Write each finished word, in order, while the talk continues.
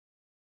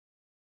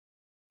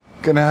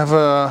Gonna have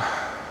a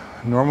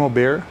normal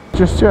beer.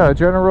 Just, yeah,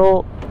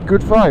 general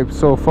good vibe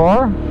so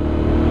far.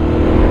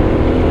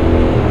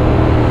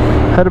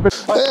 Had a bit...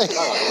 Hey,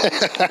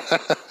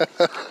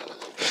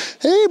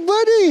 hey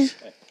buddy!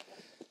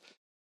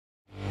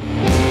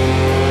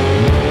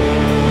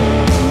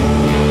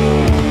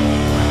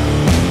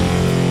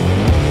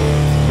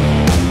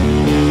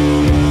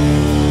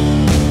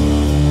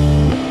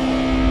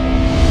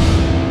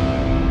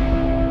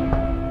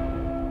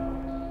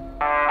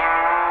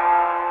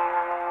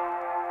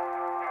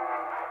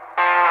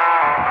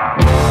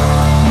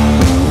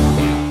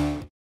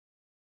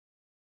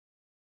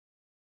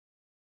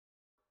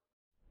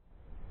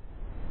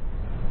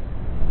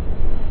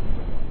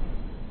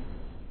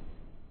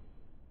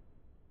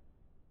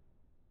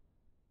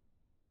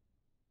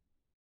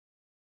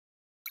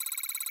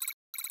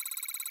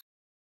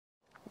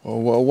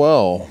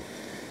 Well.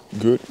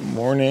 Good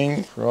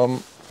morning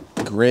from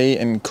grey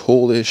and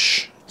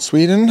coldish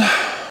Sweden.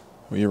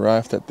 We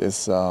arrived at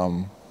this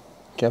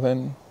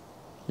cabin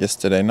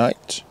yesterday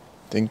night,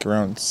 I think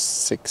around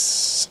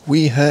 6.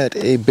 We had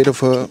a bit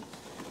of a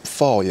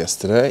fall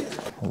yesterday.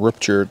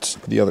 Ruptured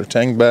the other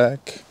tank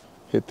back,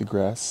 hit the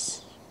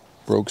grass,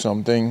 broke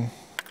something.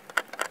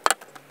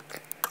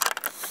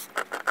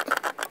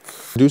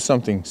 Do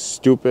something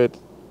stupid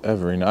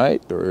every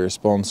night or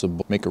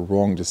irresponsible, make a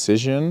wrong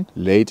decision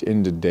late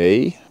in the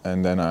day,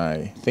 and then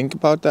I think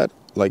about that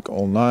like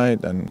all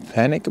night and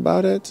panic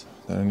about it.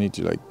 Then I need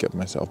to like get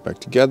myself back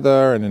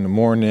together, and in the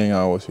morning I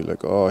always feel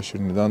like, oh, I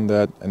shouldn't have done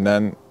that. And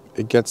then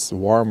it gets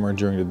warmer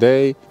during the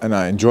day and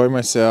I enjoy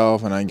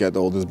myself and I get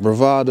all this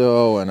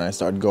bravado and I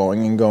start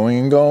going and going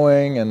and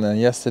going. And then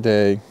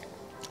yesterday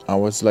I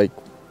was like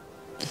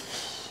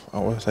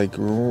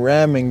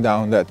ramming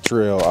down that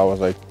trail. I was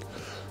like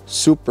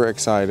super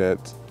excited.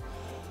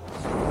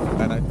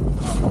 And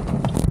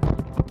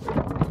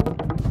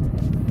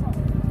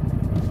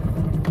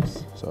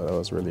so that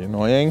was really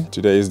annoying.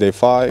 Today is day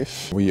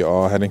 5. We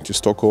are heading to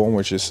Stockholm,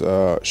 which is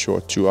a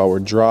short 2-hour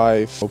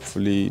drive.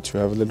 Hopefully to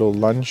have a little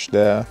lunch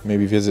there,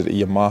 maybe visit a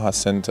Yamaha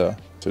center.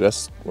 So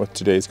that's what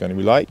today is going to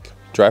be like.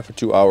 Drive for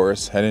 2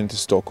 hours, head into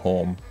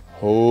Stockholm.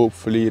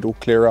 Hopefully it'll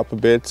clear up a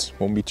bit,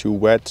 won't be too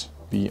wet.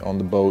 Be on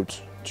the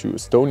boat to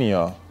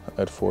Estonia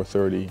at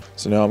 4:30.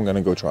 So now I'm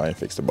gonna go try and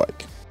fix the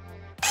bike.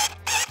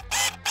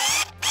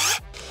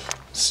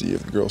 See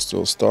if the girl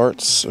still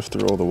starts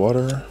after all the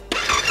water.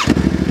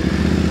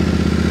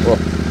 Whoa.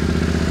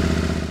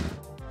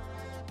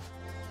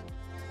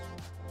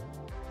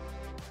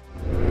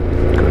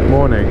 Good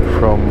morning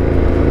from,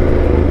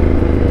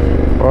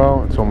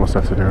 well, it's almost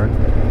afternoon,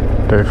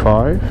 day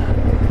 5.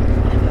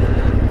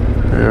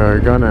 You're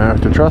gonna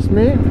have to trust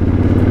me.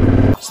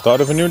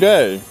 Start of a new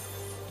day.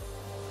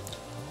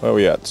 Where are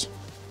we at?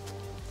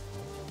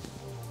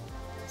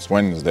 It's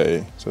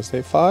Wednesday, so it's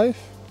day 5?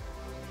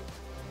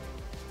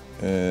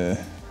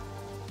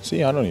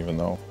 See, I don't even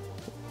know.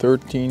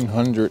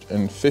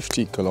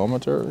 1,350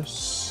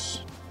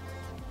 kilometers.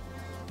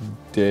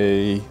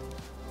 Day...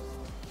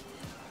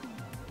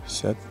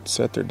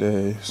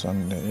 Saturday,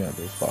 Sunday, yeah,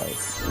 day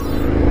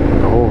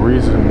 5. The whole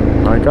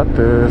reason I got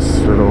this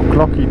little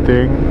clocky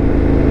thing,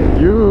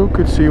 you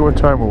could see what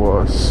time it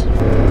was.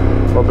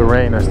 Well, the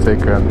rain has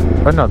taken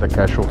another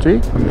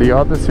casualty. The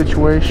other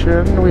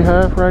situation we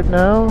have right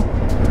now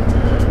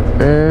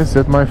is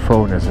that my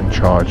phone isn't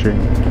charging.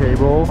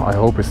 Cable, I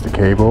hope it's the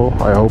cable,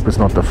 I hope it's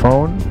not the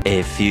phone.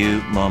 A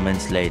few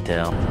moments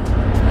later.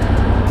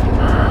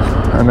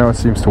 I know it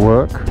seems to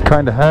work.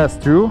 Kinda has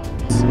to.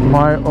 It's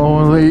my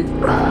only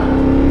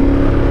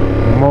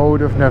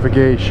mode of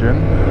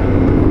navigation.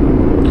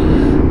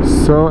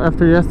 So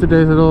after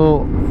yesterday's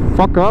little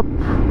fuck up,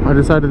 I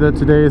decided that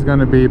today is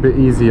gonna be a bit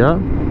easier.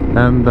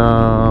 And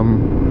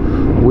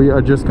we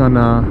are just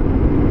gonna,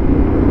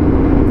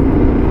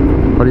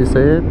 what do you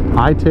say it?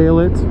 Hightail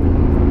it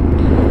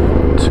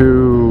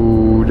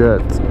to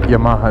that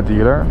Yamaha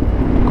dealer.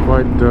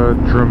 Quite the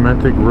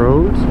dramatic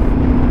road,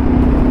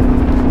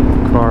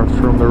 carved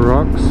from the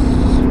rocks.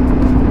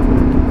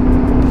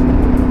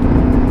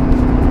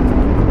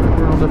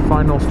 We're on the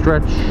final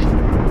stretch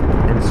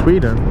in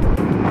Sweden.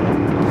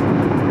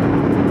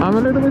 I'm a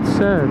little bit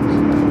sad.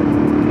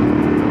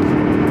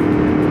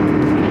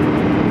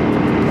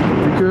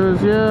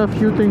 Because yeah, a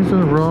few things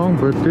went wrong,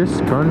 but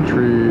this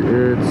country,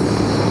 it's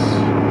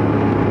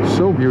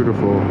so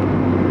beautiful.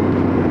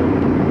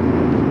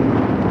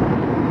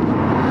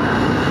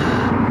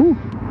 Whew.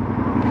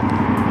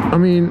 I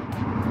mean,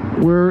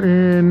 we're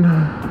in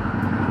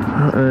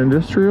an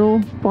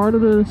industrial part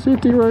of the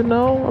city right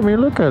now. I mean,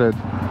 look at it.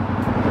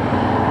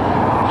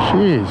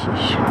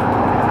 Jesus.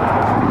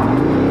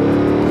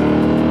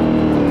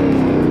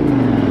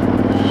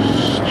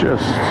 It's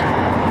just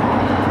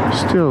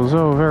still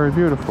so very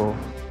beautiful.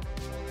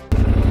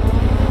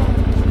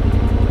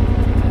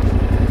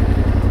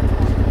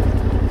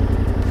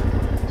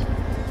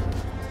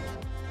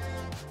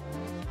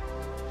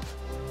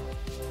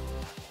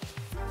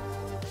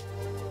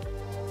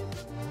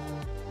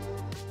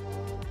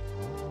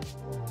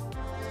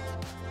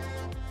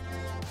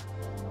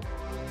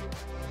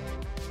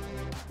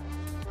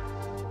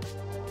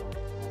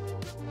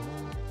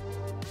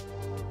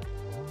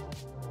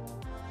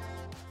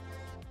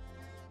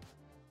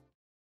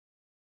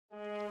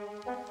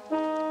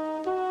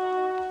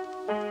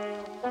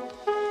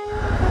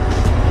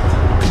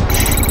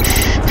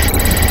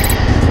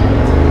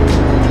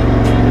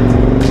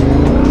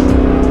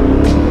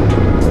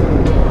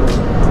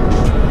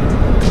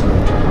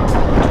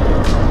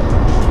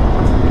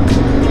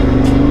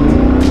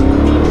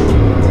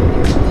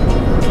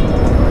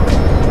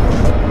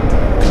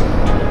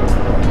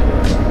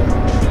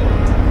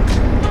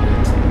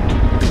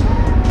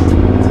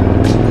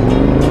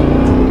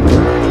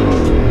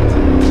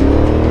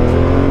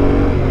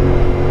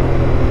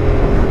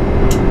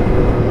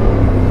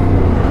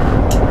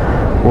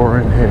 or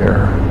in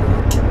here.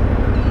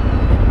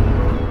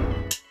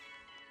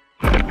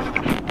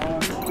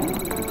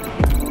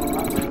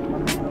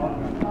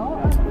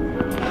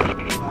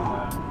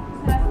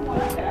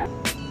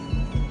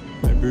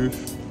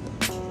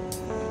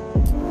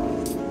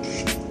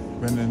 Ik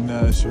ben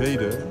in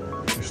Zweden,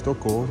 in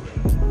Stockholm.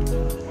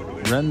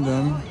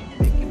 Random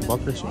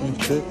bakkers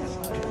ingetikt.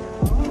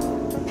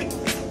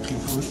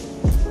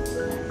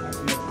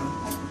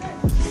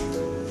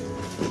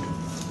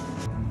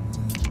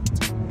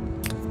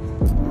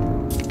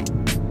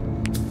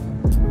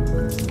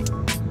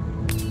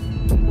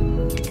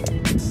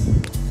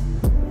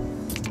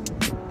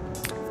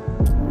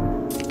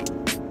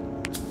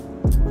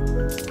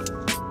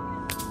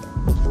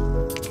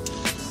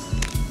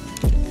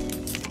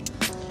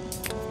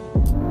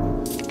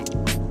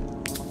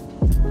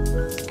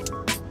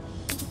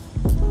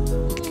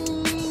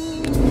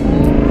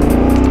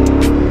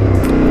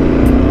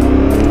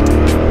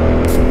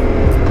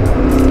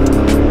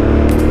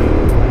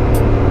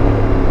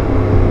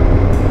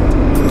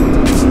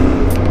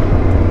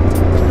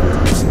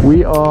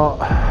 We are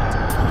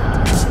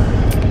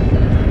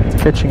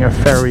catching a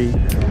ferry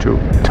to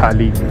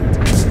Tallinn.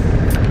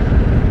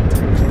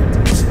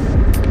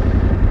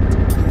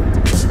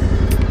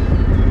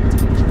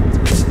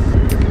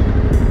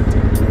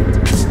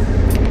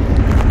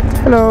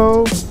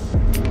 Hello!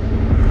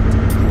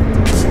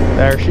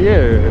 There she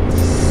is.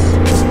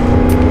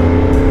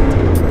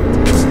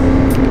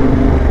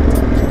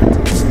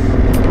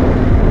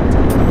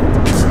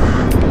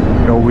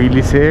 No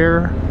wheelies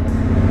here.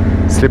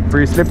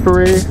 Slippery,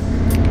 slippery.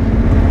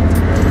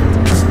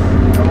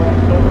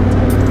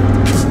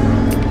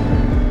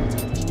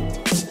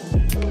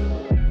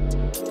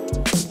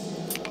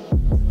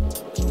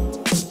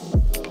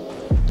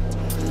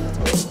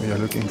 We are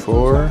looking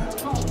for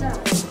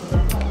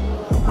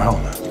well.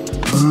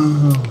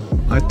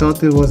 I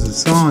thought it was a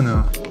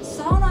sauna.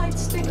 Sauna,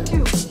 it's deck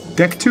 2.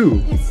 Deck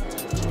 2? Yes.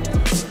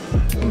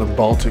 The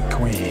Baltic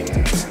Queen.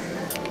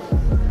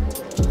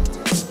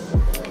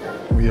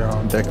 We are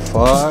on deck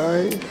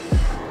 5.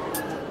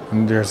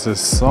 And there's a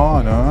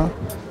sauna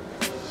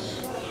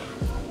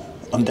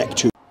on deck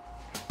 2.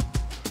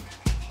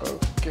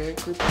 Okay,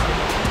 good.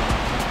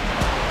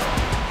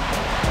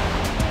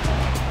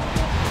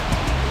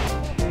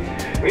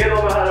 Mina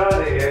damer och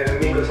herrar, det är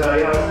Mikko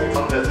Sverige som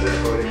fattat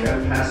för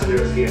ikväll.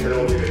 Passengers heter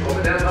om vi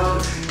kommer den man.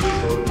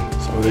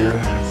 So there's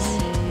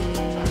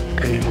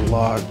a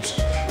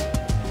lot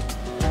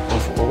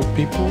of old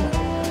people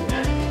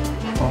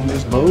on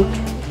this boat.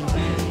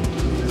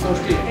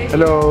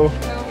 Hello.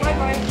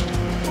 Bye-bye.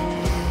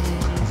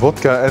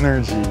 Vodka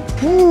energy.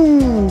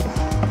 Woo.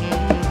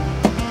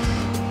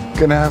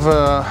 Can I have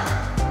a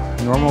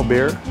normal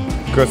beer?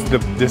 Because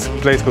this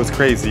place goes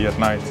crazy at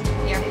night.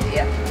 Yeah.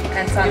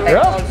 And Sunday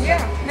Yeah? also.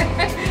 Yeah.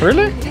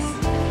 Really? Yes.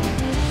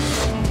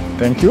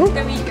 Thank you.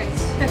 The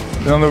weekends.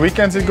 And on the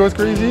weekends it goes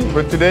crazy,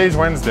 but today is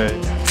Wednesday.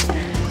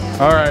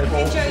 All right.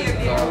 Enjoy your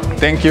beer.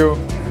 Thank you.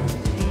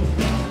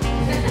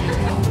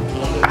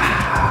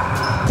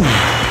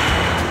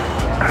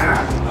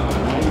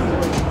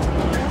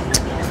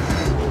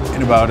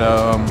 In about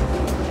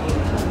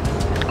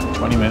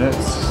 20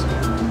 minutes.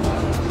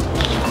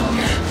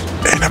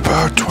 In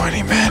about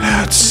 20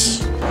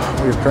 minutes.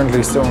 We're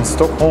currently still in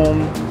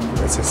Stockholm.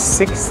 It's a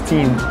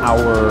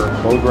 16-hour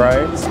boat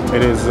ride.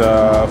 It is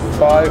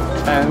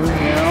 5:10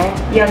 now.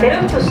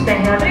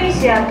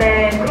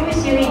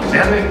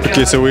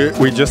 Okay, so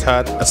we just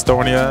had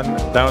Estonian,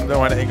 down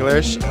one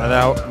English, and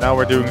now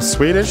we're doing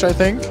Swedish, I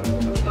think. A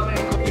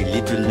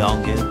little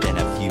longer than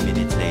a few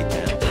minutes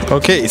later.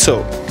 Okay,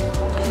 so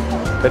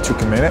that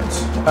took a minute.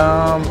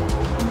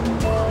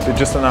 They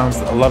just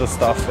announced a lot of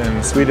stuff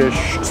in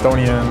Swedish,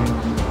 Estonian,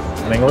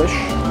 and English.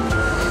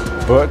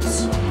 But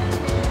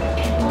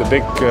the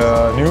big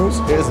news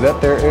is that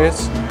there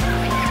is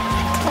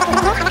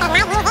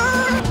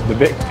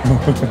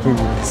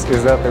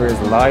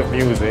live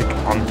music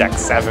on deck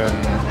 7.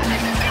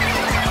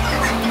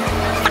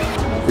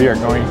 We are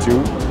going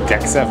to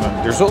deck 7.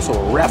 There's also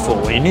a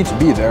raffle. You need to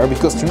be there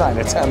because tonight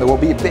at 10 there will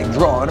be a big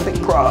draw and a big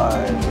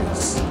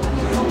prize.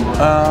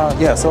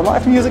 Yeah, so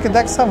live music at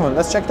deck 7.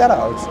 Let's check that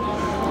out.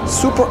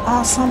 Super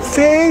awesome.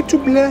 Fade to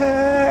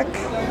black.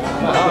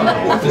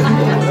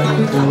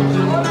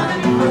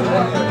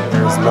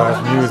 There's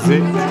live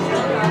music.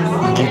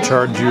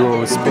 Guitar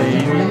duo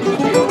Spain.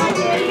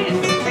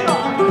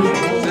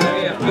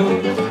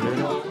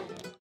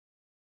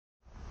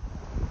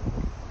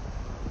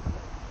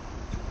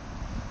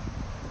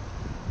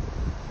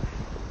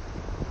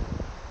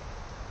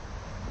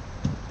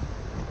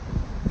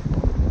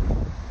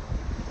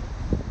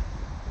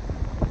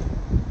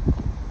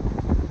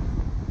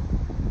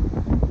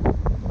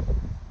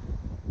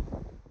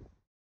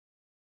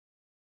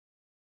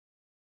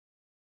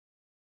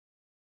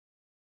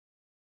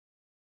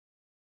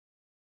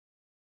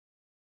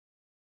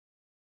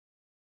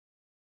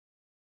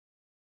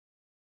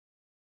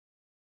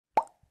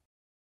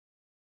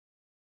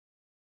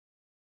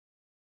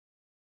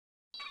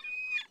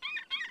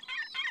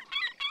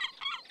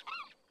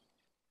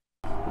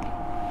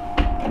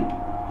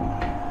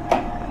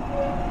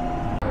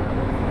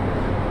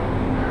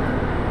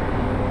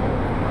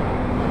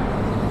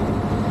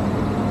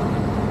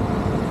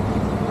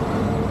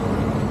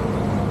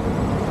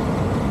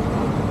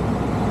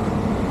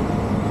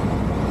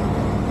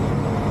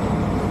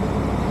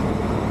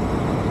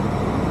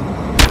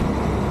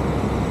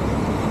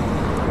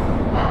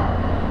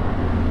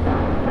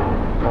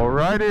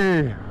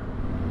 Alrighty.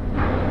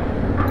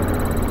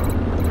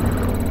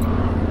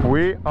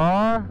 We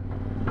are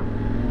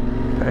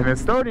in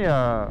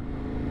Estonia.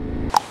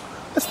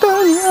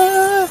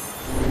 Estonia!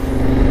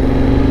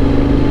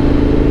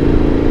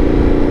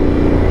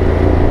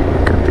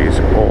 Look at these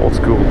old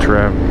school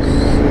trams.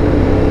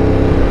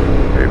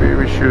 Maybe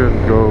we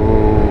shouldn't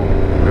go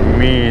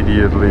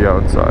immediately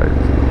outside.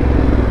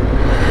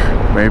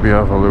 Maybe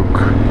have a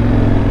look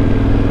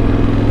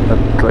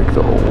at like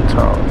the old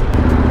town.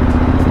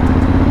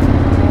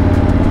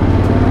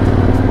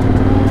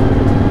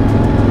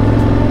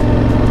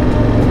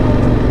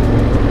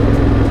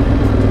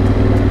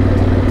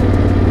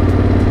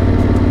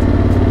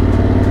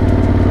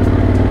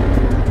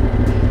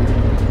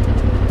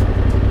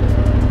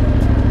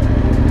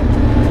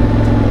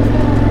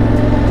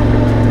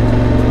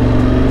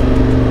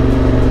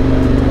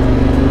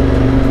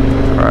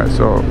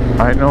 So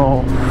I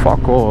know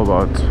fuck all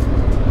about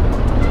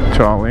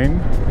Tallinn.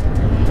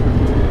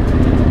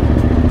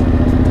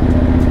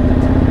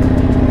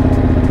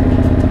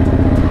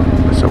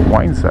 There's a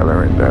wine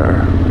cellar in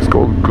there. It's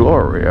called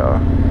Gloria.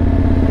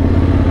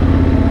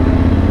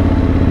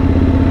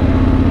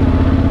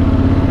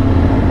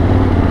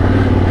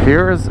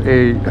 Here's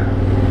a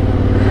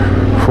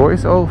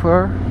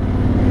voiceover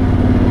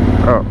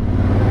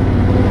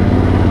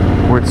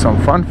with some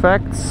fun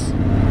facts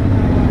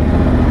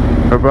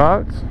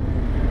about.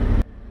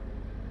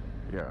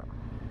 Yeah.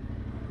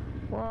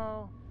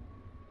 Well,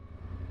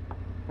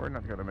 we're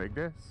not gonna make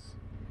this.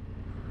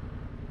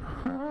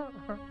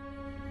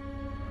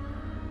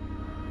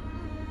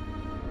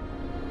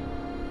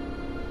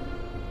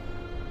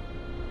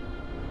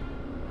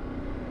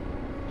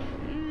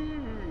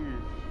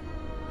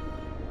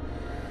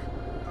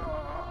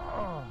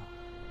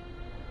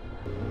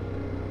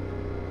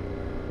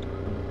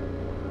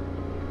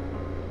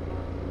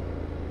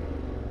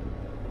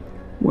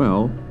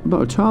 Well,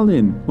 about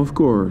Tallinn, of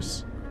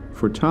course.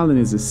 For Tallinn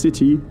is a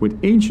city with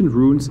ancient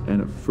ruins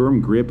and a firm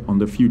grip on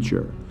the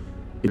future.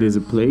 It is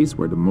a place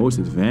where the most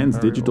advanced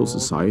digital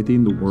society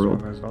in the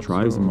world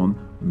thrives among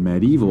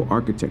medieval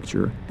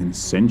architecture and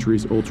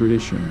centuries-old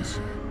traditions.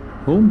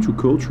 Home to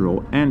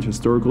cultural and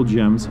historical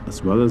gems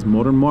as well as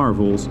modern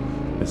marvels,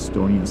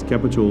 Estonia's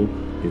capital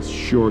is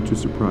sure to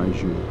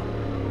surprise you.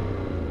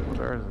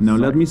 Now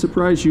let me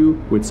surprise you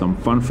with some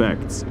fun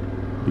facts.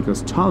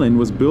 Because Tallinn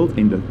was built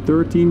in the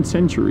 13th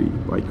century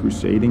by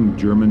crusading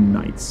German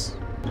knights.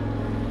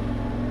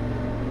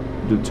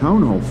 The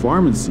town hall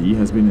pharmacy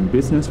has been in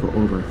business for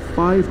over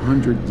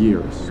 500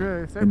 years.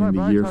 And in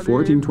the year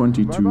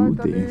 1422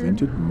 they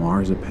invented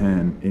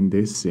marzipan in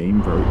this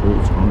same very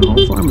old town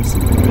hall pharmacy.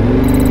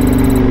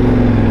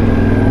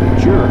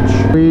 Church.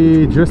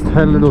 We just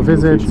had a little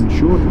visit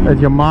at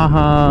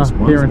Yamaha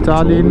here in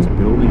Tallinn.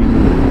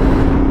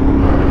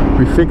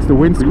 We fixed the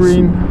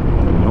windscreen.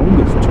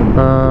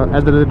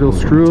 Added a little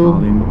screw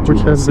which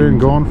has been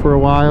gone for a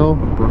while,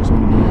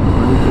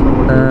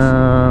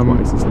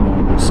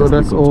 so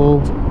that's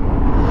all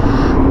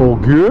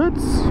good.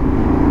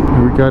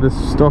 We gotta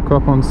stock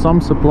up on some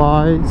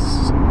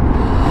supplies,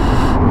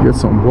 get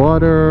some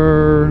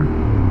water.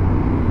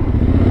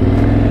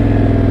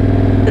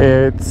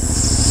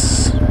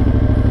 It's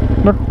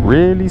not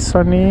really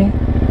sunny.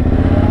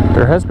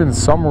 There has been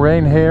some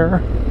rain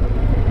here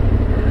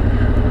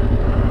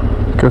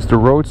because the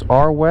roads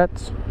are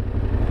wet.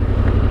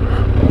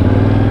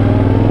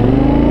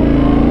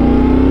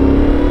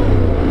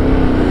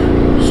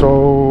 So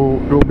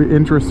it will be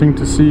interesting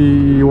to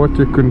see what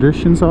the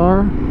conditions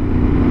are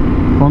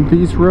on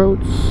these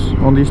roads,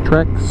 on these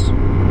tracks,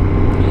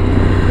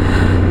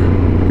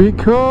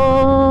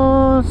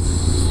 because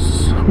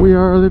we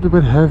are a little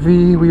bit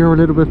heavy, we are a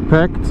little bit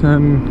packed,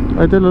 and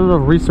I did a lot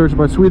of research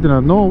about Sweden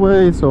and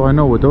Norway, so I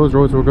know what those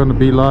roads were going to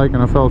be like,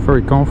 and I felt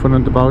very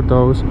confident about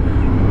those.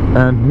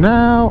 And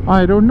now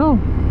I don't know,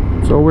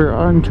 so we're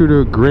on to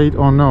the great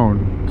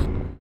unknown.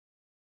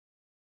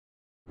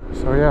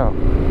 So yeah,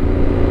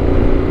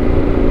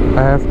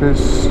 I have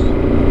this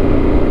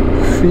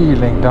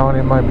feeling down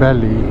in my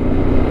belly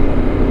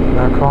and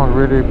I can't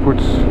really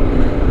put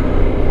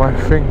my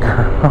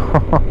finger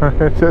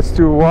on it as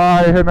to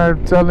why, and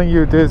I'm telling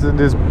you this, and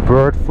this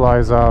bird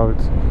flies out.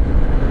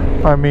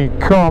 I mean,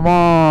 come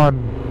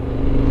on,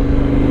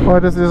 why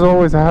does this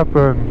always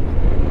happen?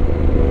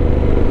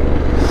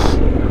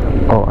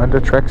 Oh, and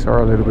the tracks are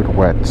a little bit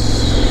wet,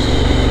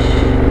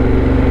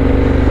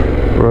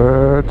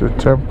 but the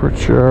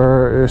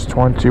temperature is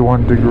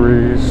 21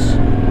 degrees.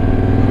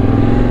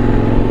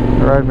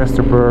 Right,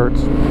 Mr. Bird.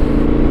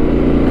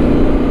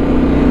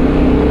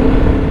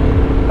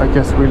 I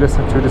guess we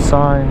listen to the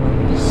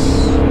signs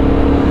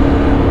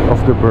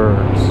of the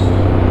birds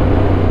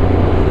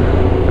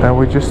and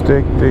we just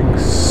take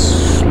things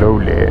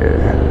slowly.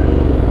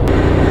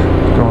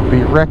 Don't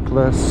be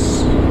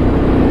reckless.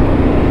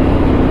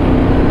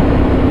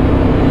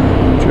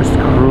 Just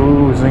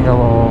cruising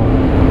along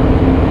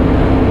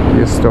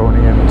the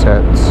Estonian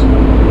TET.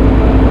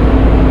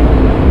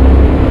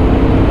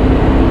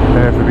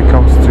 And if it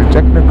becomes too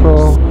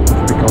technical, if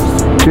it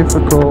becomes too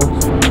difficult,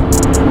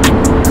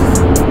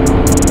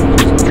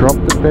 just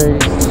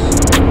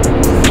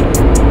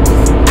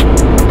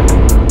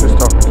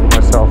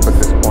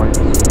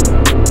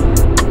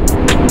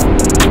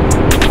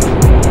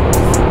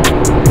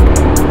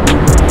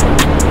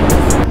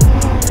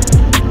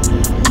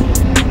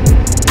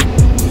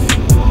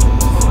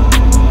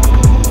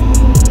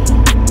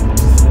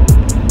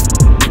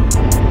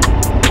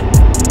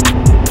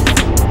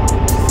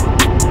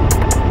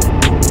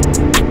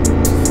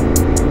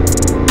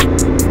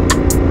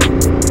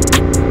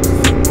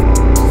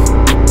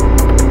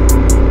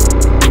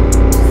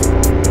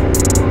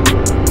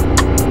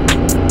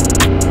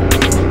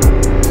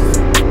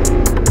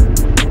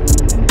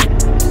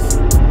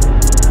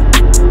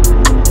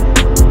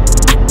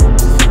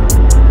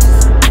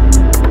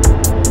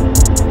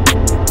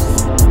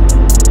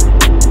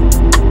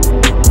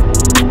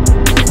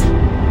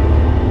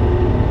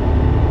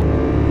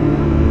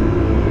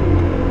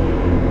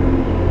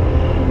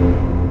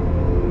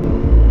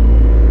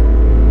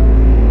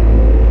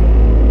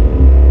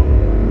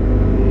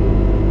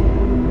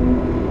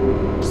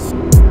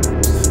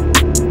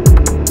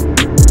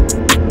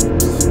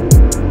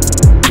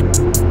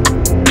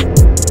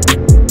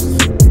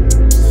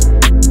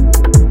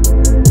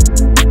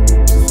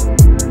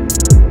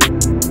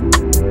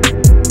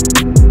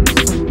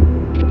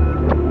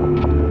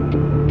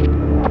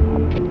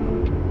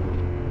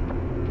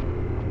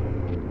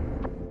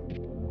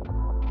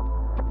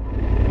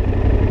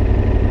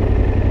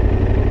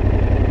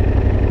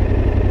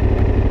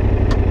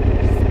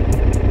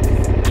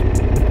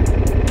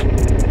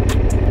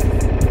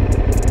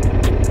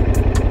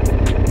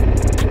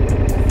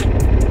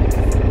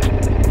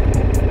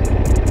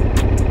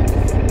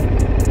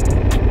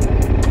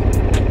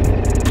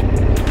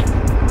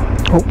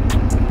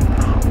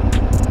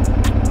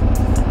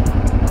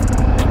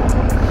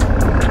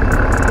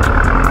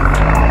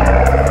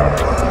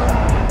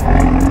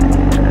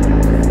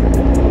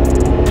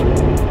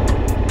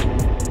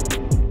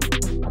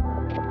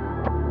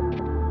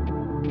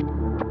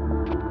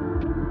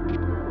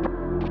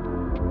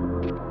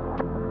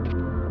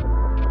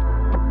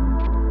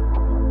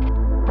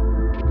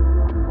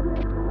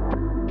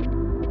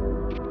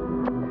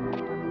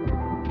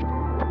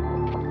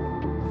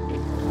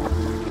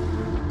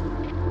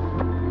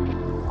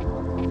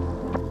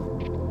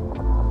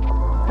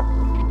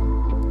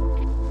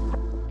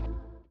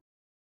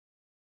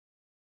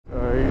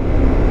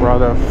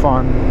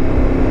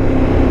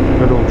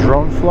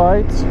drone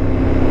flight.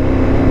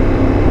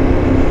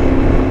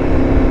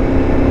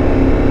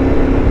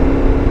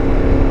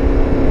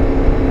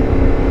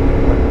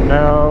 But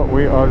now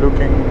we are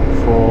looking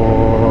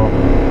for a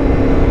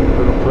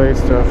little place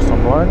to have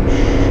some lunch.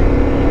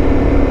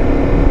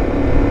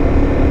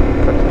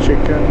 Got the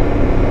chicken.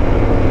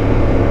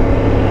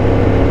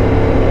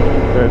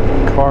 That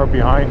car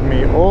behind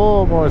me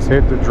almost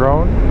hit the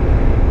drone.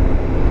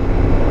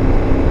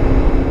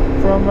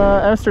 From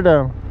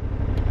Amsterdam.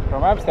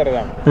 From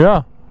Amsterdam.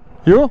 Yeah.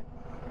 You?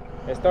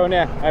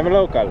 Estonia. I'm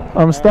local.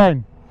 I'm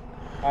Stijn.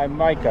 I'm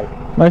Michael.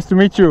 Nice to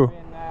meet you.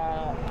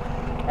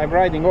 I'm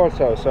riding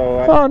also, so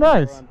Oh,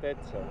 nice. TET,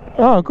 so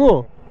Oh,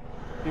 cool.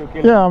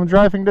 Yeah, I'm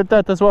driving the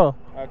TET as well.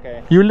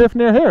 Okay. You live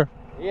near here?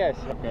 Yes.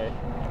 Okay.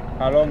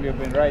 How long you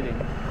been riding?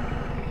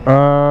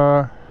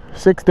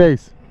 6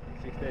 days.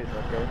 6 days.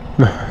 Okay.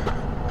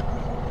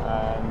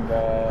 And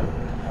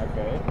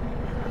okay.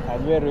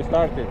 And where you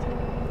started?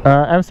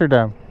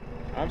 Amsterdam.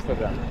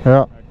 Amsterdam.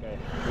 Yeah. Okay.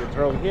 You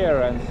drove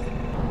here and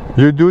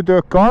You do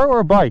the car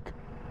or bike?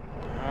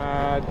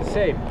 the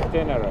same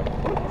Ténéré.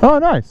 Oh,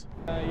 nice.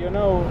 You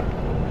know,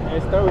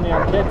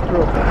 Estonian TET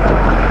group.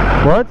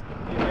 What?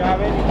 If you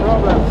have any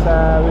problems,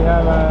 we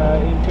have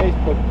in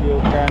Facebook, you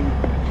can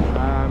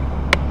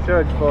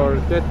search for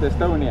TET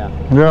Estonia.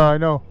 Yeah, I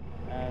know.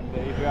 And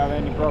if you have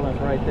any problems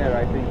right there,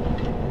 I think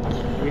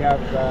we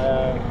have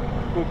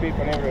good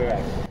people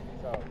everywhere.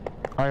 So,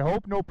 I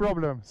hope no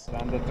problems.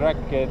 and the track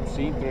gets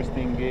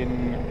interesting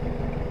in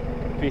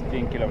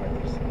 15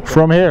 kilometers.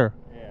 From here?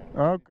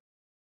 Yeah. Okay.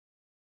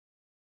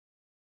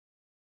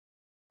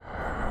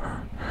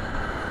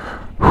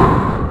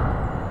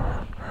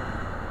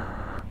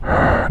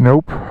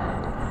 Nope.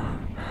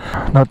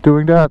 Not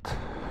doing that.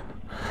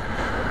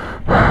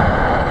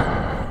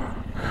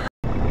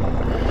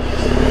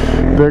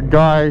 The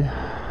guy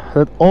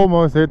that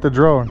almost hit the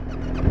drone.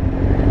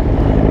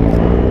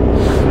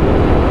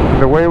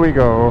 And away we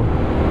go.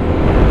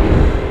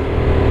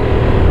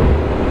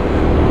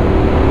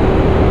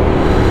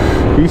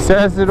 He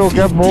says it'll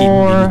get 15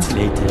 more minutes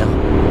later.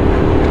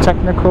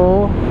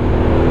 technical,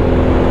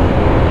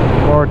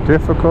 more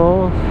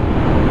difficult.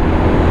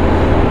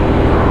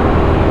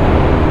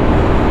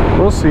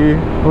 We'll see,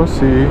 we'll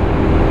see.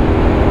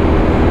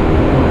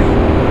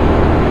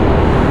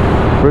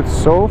 But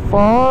so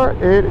far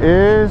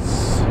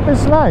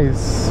it's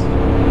nice.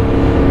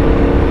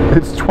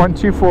 It's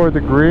 24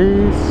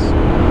 degrees.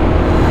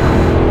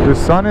 The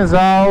sun is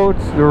out,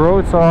 the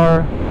roads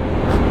are,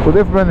 well,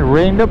 they've been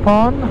rained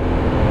upon,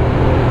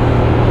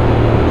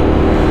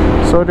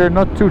 so they're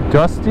not too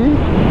dusty,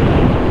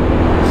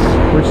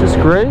 which is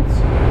great.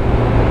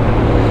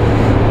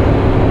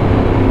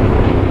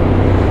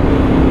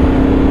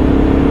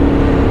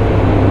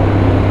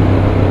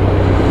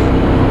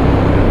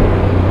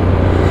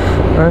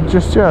 And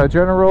just, yeah,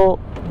 general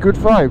good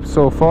vibe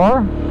so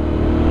far.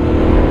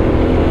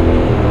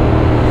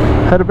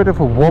 Had a bit of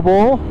a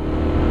wobble,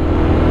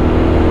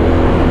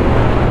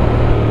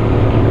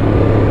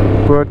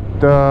 but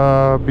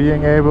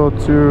being able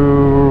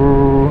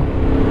to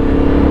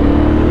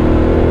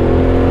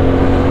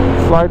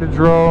fly the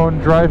drone,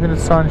 drive in the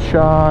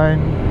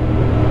sunshine,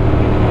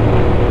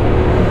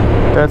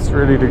 that's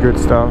really the good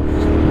stuff.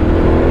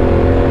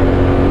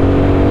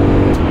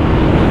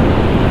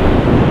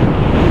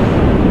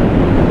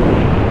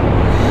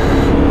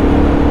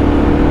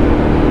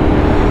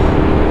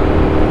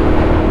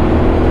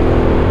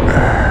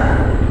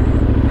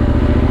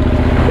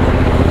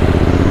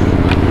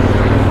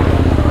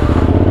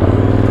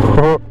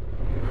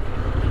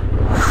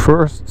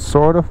 First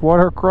sort of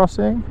water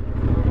crossing.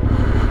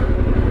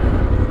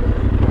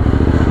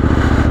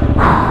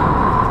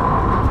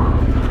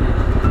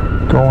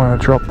 Don't want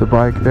to drop the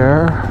bike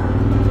there.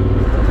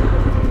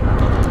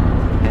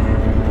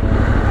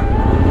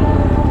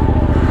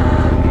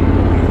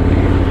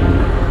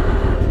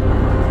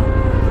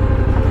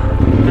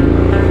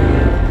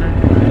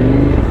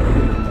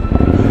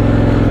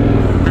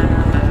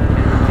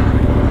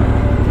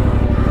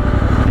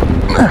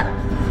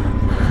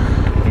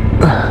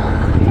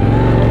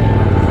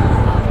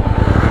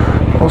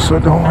 Also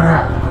don't want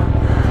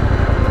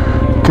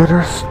to get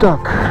her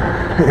stuck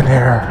in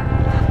here.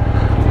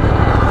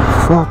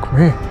 Fuck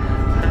me.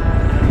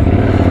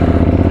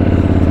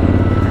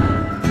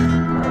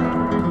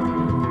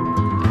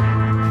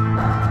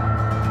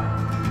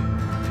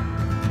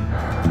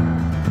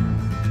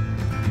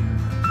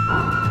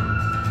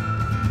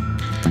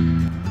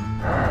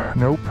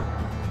 Nope.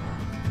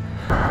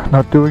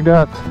 Not doing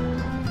that.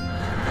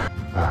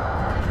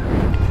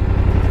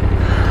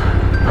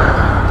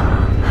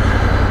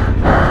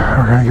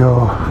 We're gonna go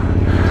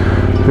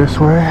this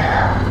way.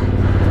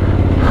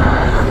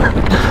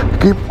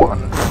 Keep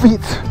 1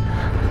 foot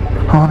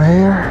on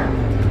here.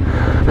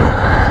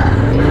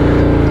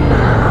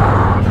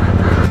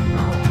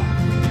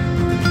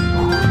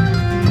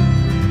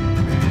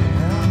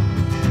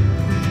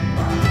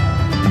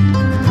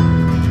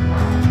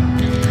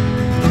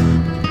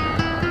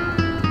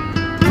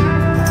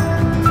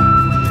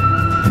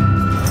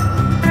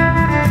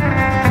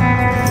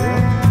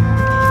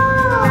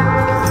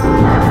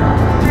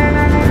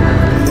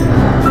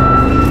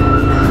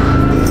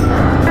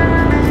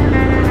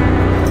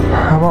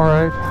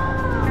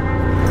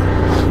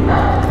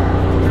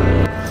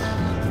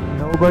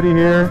 nobody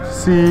here to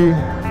see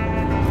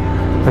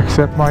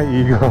except my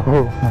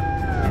ego.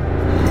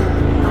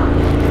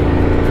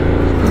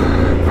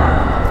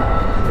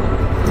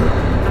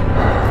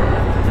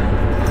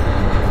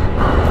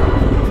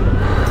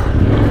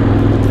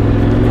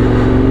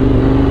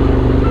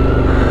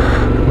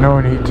 No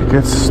need to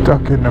get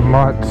stuck in the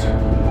mud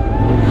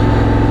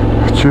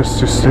just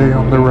to stay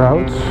on the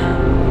route.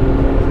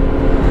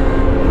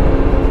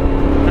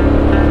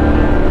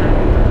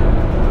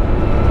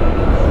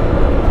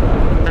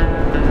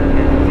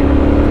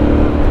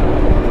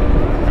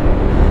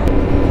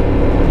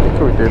 I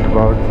think we did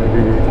about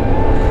maybe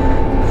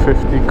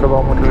 50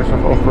 kilometers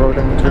of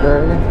off-roading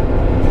today,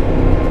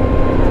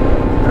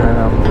 and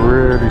I'm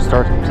really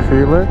starting to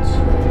feel it.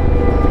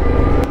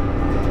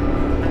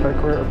 Like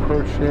we're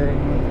approaching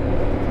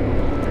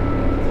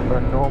a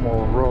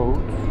normal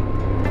road,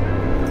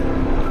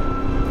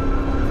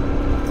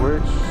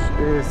 which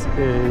is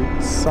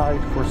a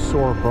site for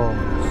sore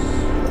bones.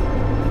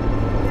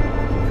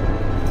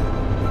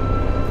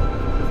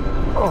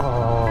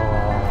 Oh.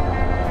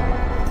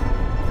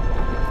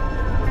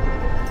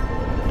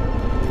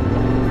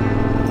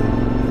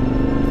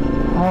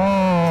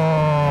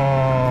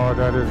 Oh,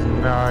 that is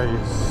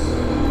nice.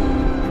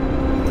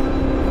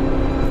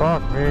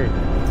 Fuck me.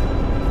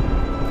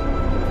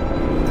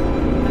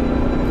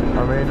 I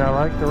mean, I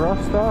like the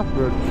rough stuff,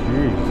 but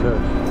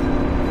Jesus,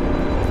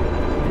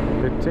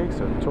 it takes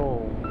a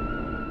toll.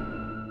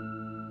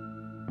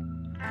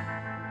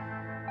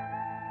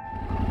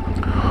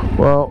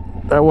 Well,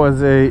 that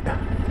was a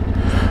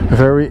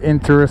very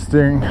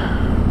interesting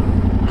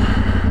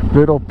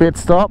little pit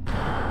stop.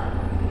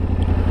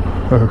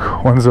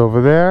 One's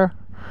over there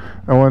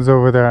and one's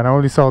over there, and I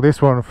only saw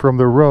this one from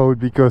the road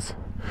because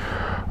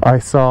I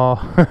saw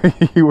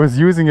he was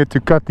using it to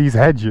cut these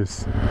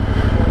hedges.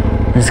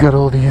 He's got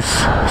all these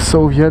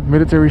Soviet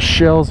military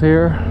shells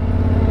here.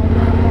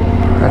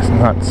 That's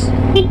nuts.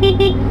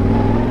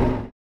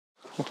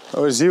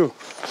 How is you?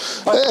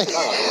 Hey!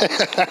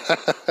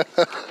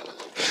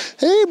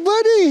 Hey,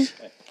 buddy!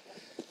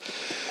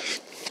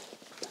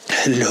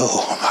 Hello,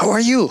 how are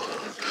you?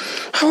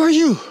 How are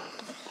you?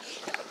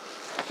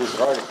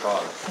 Rally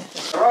car.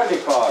 Rally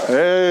car.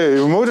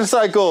 Hey,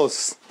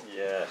 motorcycles!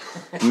 Yeah.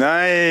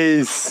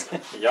 Nice!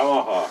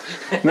 Yamaha.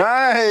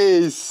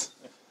 Nice!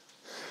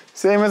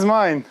 Same as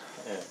mine.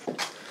 Yeah.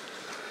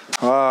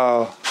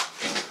 Wow.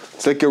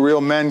 It's like a real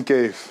man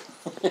cave.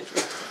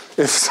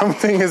 If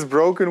something is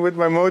broken with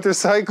my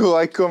motorcycle,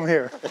 I come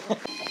here.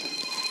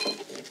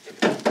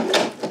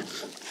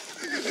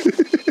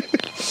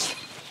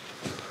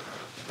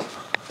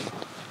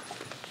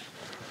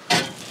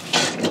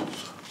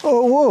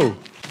 Oh, whoa.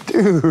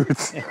 Dude.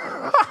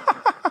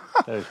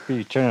 There's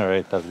big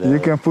generator there. You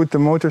can put the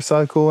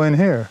motorcycle in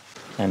here.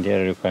 And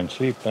here you can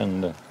sleep,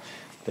 and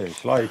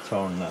there's lights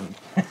on and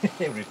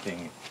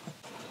everything.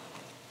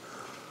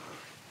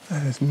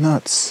 That is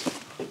nuts.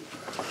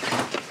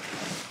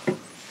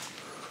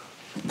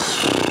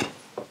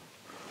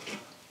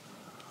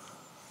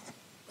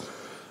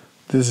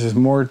 This is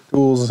more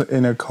tools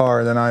in a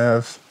car than I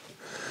have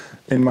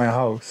in my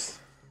house.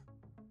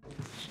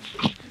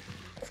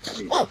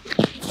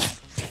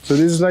 So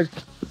this is like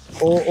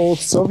old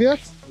Soviet?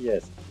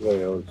 Yes,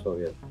 very old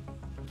Soviet.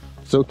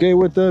 It's okay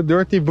with the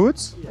dirty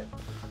boots? Yeah.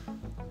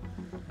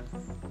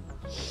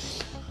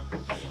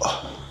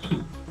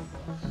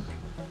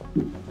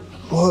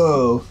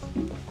 Whoa.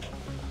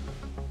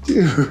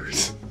 Dude.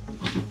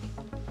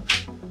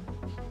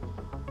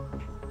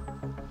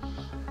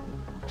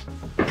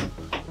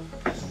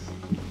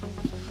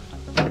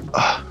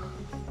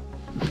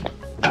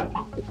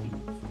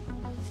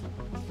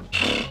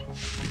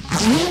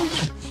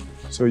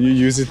 So you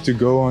use it to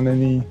go on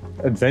any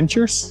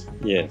adventures?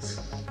 Yes.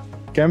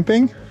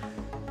 Camping?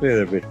 A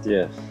little bit,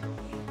 yes.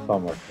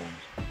 Summer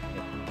times.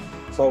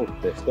 South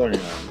Estonia,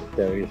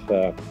 there is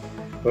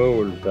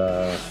old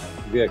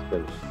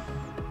vehicles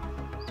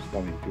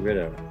coming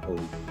together.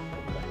 Old.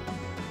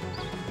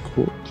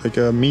 Cool. Like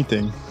a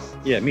meeting.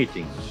 Yeah,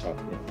 meeting stuff.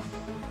 Yeah.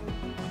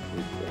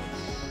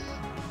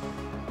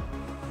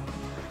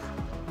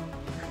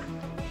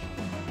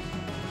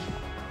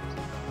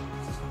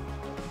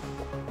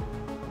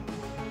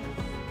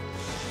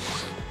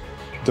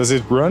 Does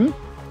it run?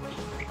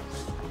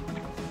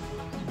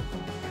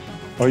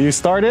 Oh, you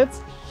started?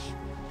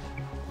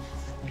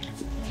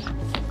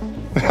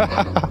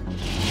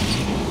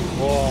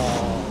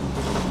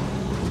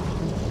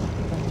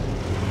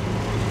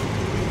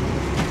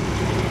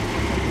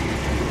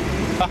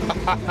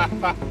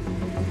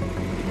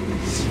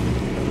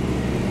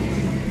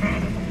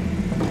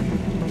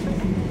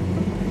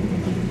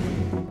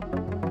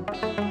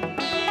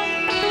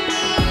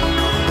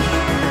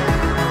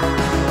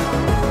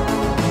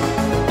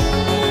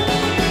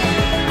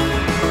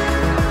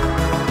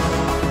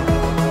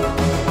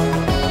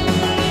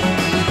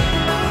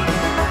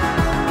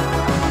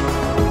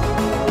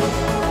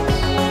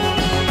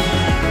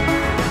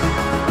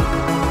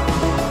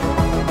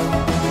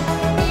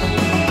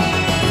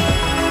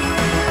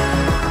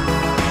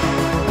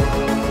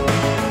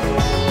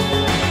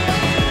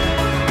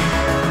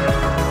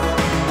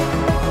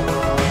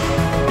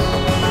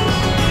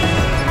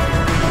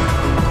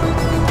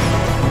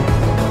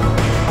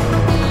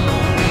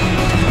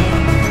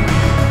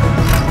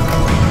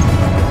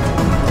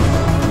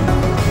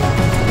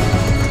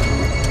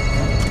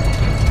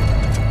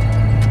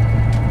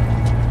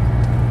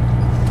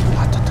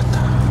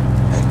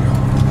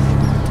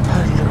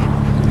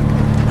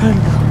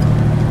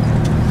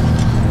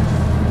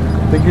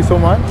 Thank you so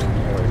much.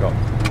 There we go.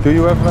 Do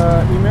you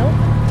have email?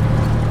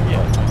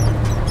 Yeah.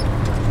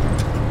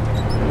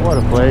 What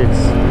a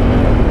place.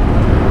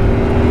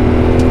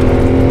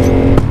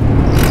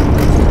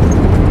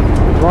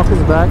 Rock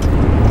is back.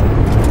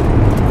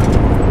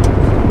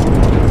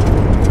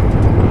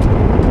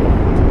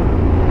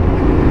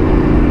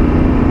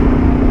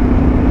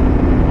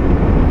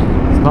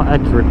 It's not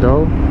accurate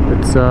though.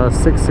 It's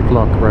 6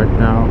 o'clock right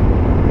now.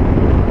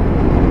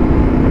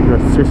 We've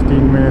got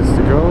 15 minutes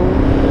to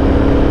go.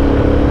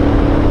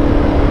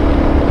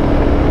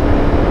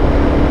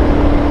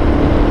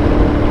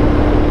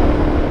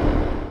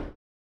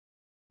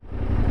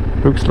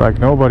 Looks like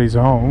nobody's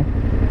home,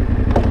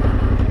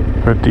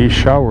 but these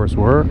showers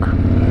work.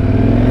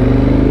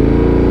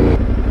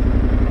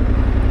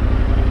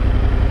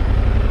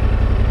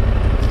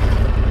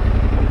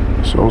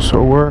 This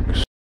also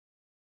works.